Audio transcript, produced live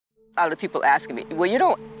A lot of people asking me, well, you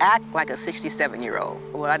don't act like a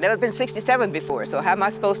 67-year-old. Well, I've never been 67 before, so how am I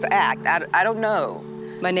supposed to act? I don't know.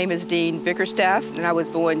 My name is Dean Bickerstaff, and I was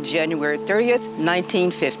born January 30th,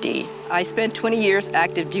 1950. I spent 20 years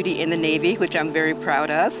active duty in the Navy, which I'm very proud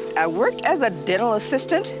of. I worked as a dental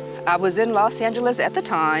assistant. I was in Los Angeles at the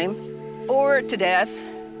time, bored to death.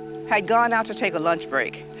 Had gone out to take a lunch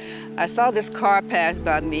break. I saw this car pass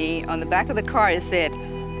by me. On the back of the car, it said,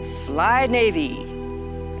 "Fly Navy."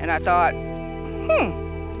 And I thought,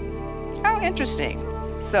 how interesting.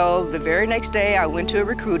 So the very next day, I went to a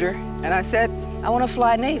recruiter and I said, I want to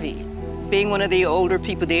fly Navy. Being one of the older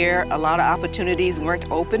people there, a lot of opportunities weren't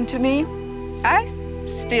open to me. I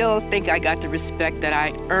still think I got the respect that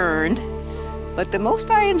I earned, but the most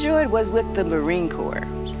I enjoyed was with the Marine Corps.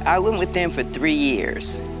 I went with them for 3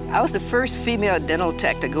 years. I was the first female dental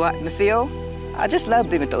tech to go out in the field. I just love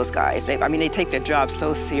being with those guys. They take their job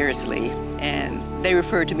so seriously, and they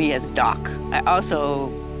refer to me as Doc. I also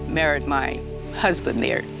married my husband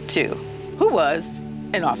there, too, who was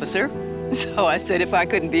an officer. So I said if I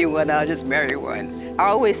couldn't be one, I'll just marry one. I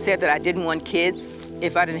always said that I didn't want kids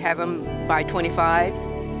if I didn't have them by 25,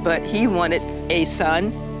 but he wanted a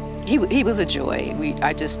son. He was a joy.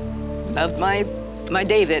 I just loved my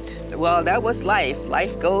David. Well, that was life.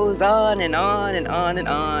 Life goes on and on and on and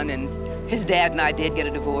on, and his dad and I did get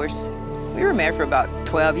a divorce. We were married for about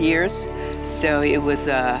 12 years, so it was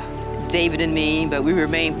David and me, but we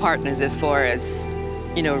remained partners as far as,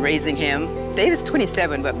 raising him. David's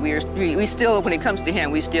 27, but we still, when it comes to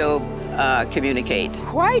him, we still communicate.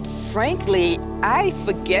 Quite frankly, I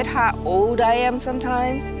forget how old I am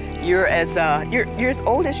sometimes. You're as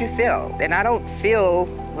old as you feel, and I don't feel,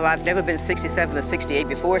 well, I've never been 67 or 68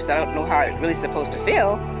 before, so I don't know how it's really supposed to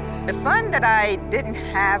feel. The fun that I didn't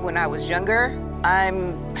have when I was younger,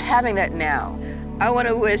 I'm having that now. I want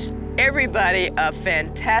to wish everybody a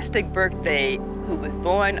fantastic birthday who was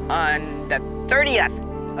born on the 30th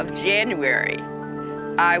of January.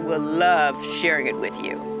 I will love sharing it with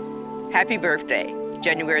you. Happy birthday,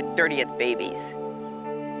 January 30th, babies.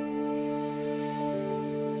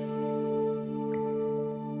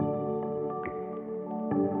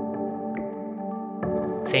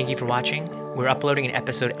 Thank you for watching. We're uploading an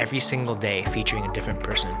episode every single day featuring a different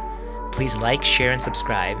person. Please like, share, and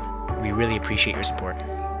subscribe. We really appreciate your support.